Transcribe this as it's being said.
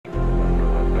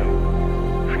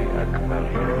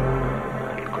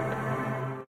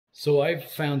So I've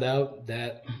found out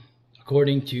that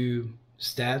according to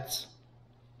stats,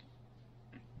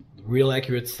 real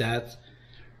accurate stats,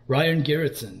 Ryan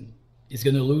Garretson is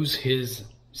going to lose his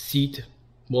seat.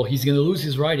 Well, he's going to lose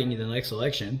his riding in the next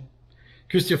election.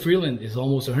 Chrystia Freeland is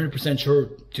almost 100% sure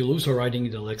to lose her riding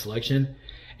in the next election.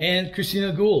 And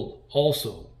Christina Gould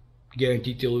also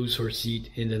guaranteed to lose her seat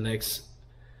in the next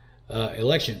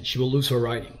election. She will lose her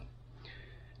riding.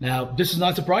 Now, this is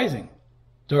not surprising.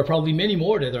 There are probably many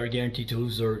more that are guaranteed to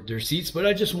lose their seats, but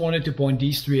I just wanted to point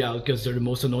these three out because they're the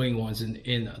most annoying ones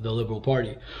in the Liberal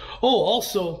Party. Oh,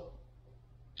 also,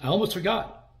 I almost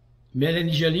forgot.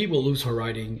 Mélanie Joly will lose her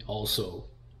riding also.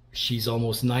 She's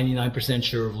almost 99%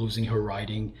 sure of losing her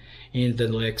riding in the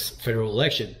next federal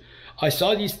election. I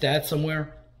saw these stats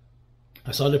somewhere.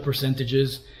 I saw the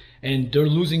percentages, and they're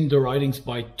losing their ridings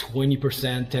by 20%,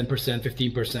 10%,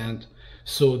 15%.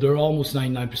 So they're almost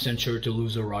 99% sure to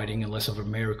lose their riding unless of a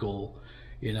miracle,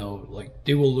 you know, like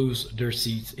they will lose their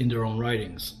seats in their own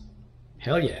ridings.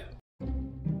 Hell yeah.